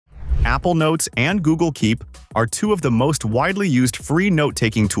Apple Notes and Google Keep are two of the most widely used free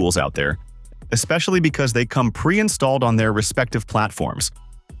note-taking tools out there, especially because they come pre-installed on their respective platforms.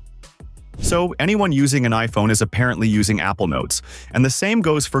 So anyone using an iPhone is apparently using Apple Notes, and the same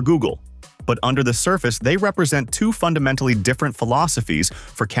goes for Google. But under the surface, they represent two fundamentally different philosophies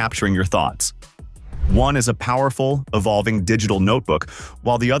for capturing your thoughts. One is a powerful, evolving digital notebook,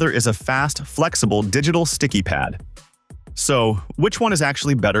 while the other is a fast, flexible digital sticky pad. So, which one is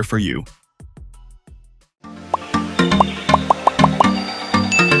actually better for you?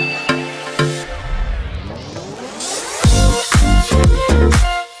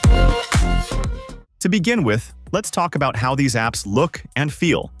 To begin with, let's talk about how these apps look and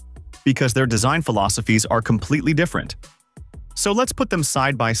feel, because their design philosophies are completely different. So let's put them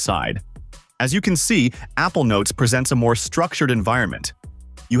side by side. As you can see, Apple Notes presents a more structured environment.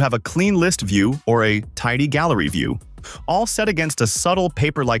 You have a clean list view or a tidy gallery view, all set against a subtle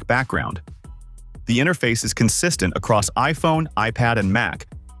paper-like background. The interface is consistent across iPhone, iPad, and Mac,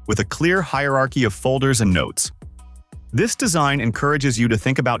 with a clear hierarchy of folders and notes. This design encourages you to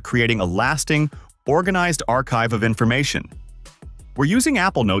think about creating a lasting, organized archive of information. We're using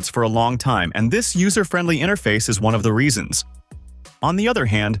Apple Notes for a long time, and this user-friendly interface is one of the reasons. On the other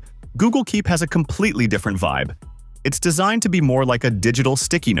hand, Google Keep has a completely different vibe. It's designed to be more like a digital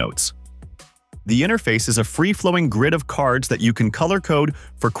sticky notes. The interface is a free-flowing grid of cards that you can color-code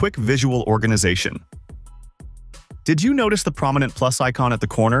for quick visual organization. Did you notice the prominent plus icon at the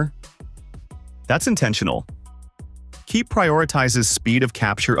corner? That's intentional. Keep prioritizes speed of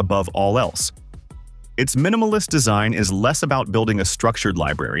capture above all else. Its minimalist design is less about building a structured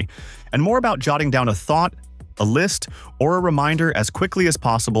library and more about jotting down a thought, a list, or a reminder as quickly as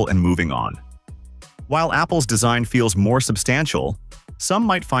possible and moving on. While Apple's design feels more substantial, some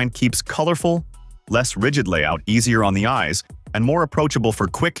might find Keep's colorful, less rigid layout easier on the eyes and more approachable for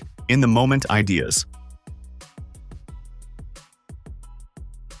quick, in-the-moment ideas.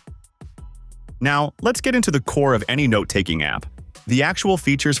 Now, let's get into the core of any note-taking app, the actual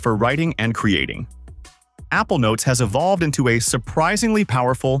features for writing and creating. Apple Notes has evolved into a surprisingly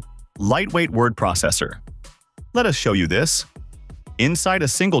powerful, lightweight word processor. Let us show you this. Inside a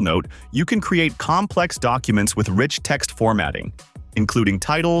single note, you can create complex documents with rich text formatting, including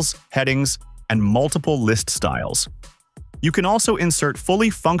titles, headings, and multiple list styles. You can also insert fully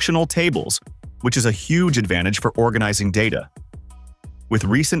functional tables, which is a huge advantage for organizing data. With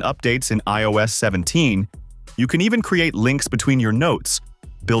recent updates in iOS 17, you can even create links between your notes,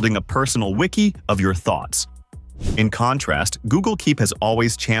 building a personal wiki of your thoughts. In contrast, Google Keep has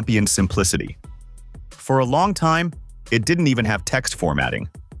always championed simplicity. For a long time, it didn't even have text formatting.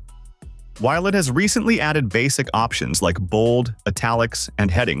 While it has recently added basic options like bold, italics, and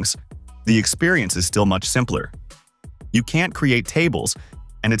headings, the experience is still much simpler. You can't create tables,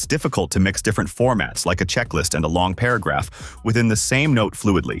 and it's difficult to mix different formats like a checklist and a long paragraph within the same note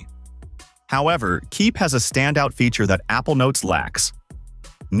fluidly. However, Keep has a standout feature that Apple Notes lacks: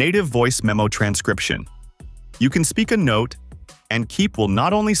 native voice memo transcription. You can speak a note, and Keep will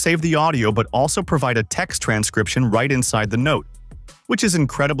not only save the audio but also provide a text transcription right inside the note, which is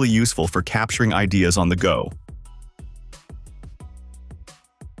incredibly useful for capturing ideas on the go.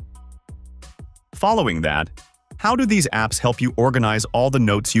 Following that, how do these apps help you organize all the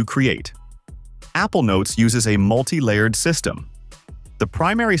notes you create? Apple Notes uses a multi-layered system. The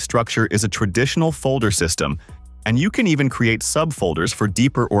primary structure is a traditional folder system, and you can even create subfolders for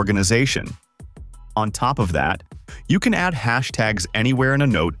deeper organization. On top of that, you can add hashtags anywhere in a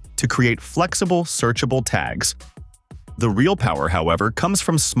note to create flexible, searchable tags. The real power, however, comes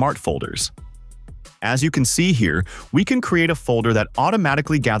from smart folders. As you can see here, we can create a folder that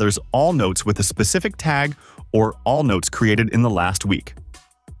automatically gathers all notes with a specific tag or all notes created in the last week.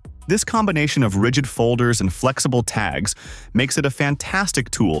 This combination of rigid folders and flexible tags makes it a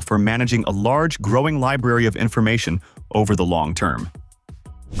fantastic tool for managing a large, growing library of information over the long term.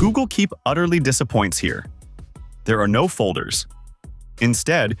 Google Keep utterly disappoints here. There are no folders.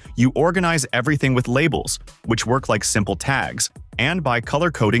 Instead, you organize everything with labels, which work like simple tags, and by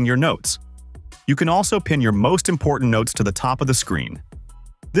color-coding your notes. You can also pin your most important notes to the top of the screen.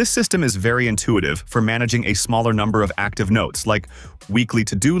 This system is very intuitive for managing a smaller number of active notes, like weekly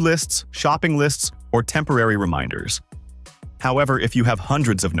to-do lists, shopping lists, or temporary reminders. However, if you have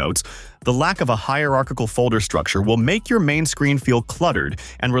hundreds of notes, the lack of a hierarchical folder structure will make your main screen feel cluttered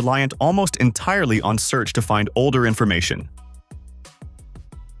and reliant almost entirely on search to find older information.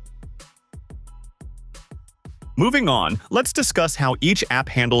 Moving on, let's discuss how each app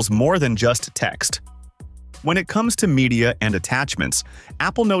handles more than just text. When it comes to media and attachments,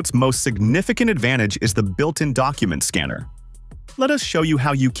 Apple Notes' most significant advantage is the built-in document scanner. let us show you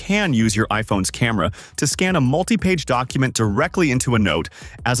how you can use your iPhone's camera to scan a multi-page document directly into a note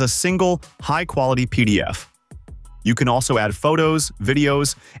as a single, high-quality PDF. You can also add photos,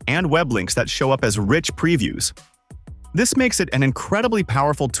 videos, and web links that show up as rich previews. This makes it an incredibly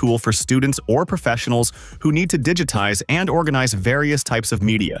powerful tool for students or professionals who need to digitize and organize various types of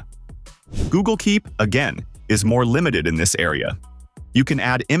media. Google Keep, again, is more limited in this area. You can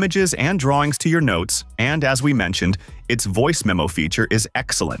add images and drawings to your notes, and as we mentioned, its voice memo feature is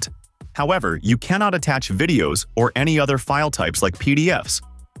excellent. However, you cannot attach videos or any other file types like PDFs.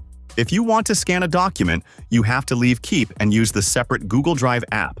 If you want to scan a document, you have to leave Keep and use the separate Google Drive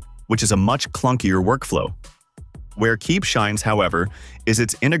app, which is a much clunkier workflow. Where Keep shines, however, is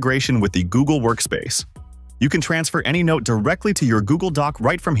its integration with the Google Workspace. You can transfer any note directly to your Google Doc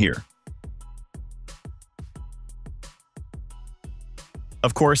right from here.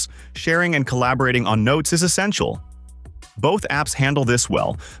 Of course, sharing and collaborating on notes is essential. Both apps handle this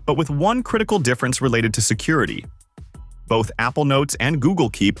well, but with one critical difference related to security. Both Apple Notes and Google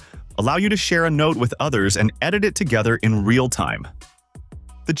Keep allow you to share a note with others and edit it together in real time.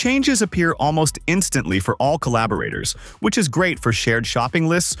 The changes appear almost instantly for all collaborators, which is great for shared shopping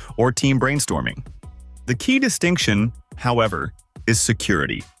lists or team brainstorming. The key distinction, however, is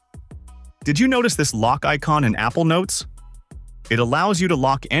security. Did you notice this lock icon in Apple Notes? It allows you to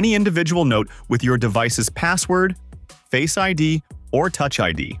lock any individual note with your device's password, Face ID, or Touch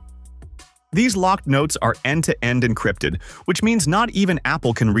ID. These locked notes are end-to-end encrypted, which means not even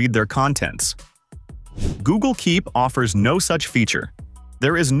Apple can read their contents. Google Keep offers no such feature.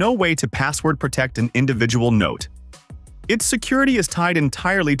 There is no way to password protect an individual note. Its security is tied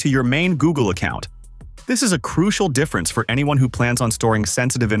entirely to your main Google account. This is a crucial difference for anyone who plans on storing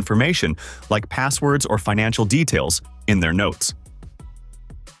sensitive information, like passwords or financial details, in their notes.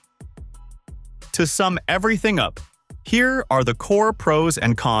 To sum everything up, here are the core pros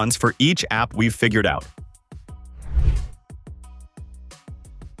and cons for each app we've figured out.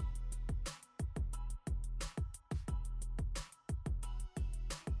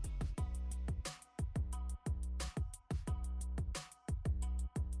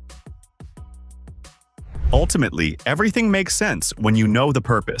 Ultimately, everything makes sense when you know the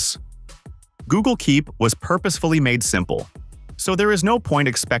purpose. Google Keep was purposefully made simple, so there is no point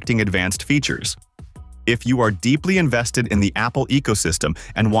expecting advanced features. If you are deeply invested in the Apple ecosystem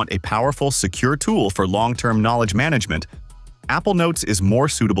and want a powerful, secure tool for long-term knowledge management, Apple Notes is more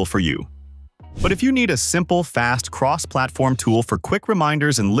suitable for you. But if you need a simple, fast, cross-platform tool for quick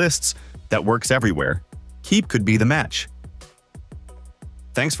reminders and lists that works everywhere, Keep could be the match.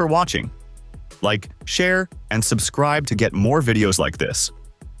 Thanks for watching. Like, share, and subscribe to get more videos like this.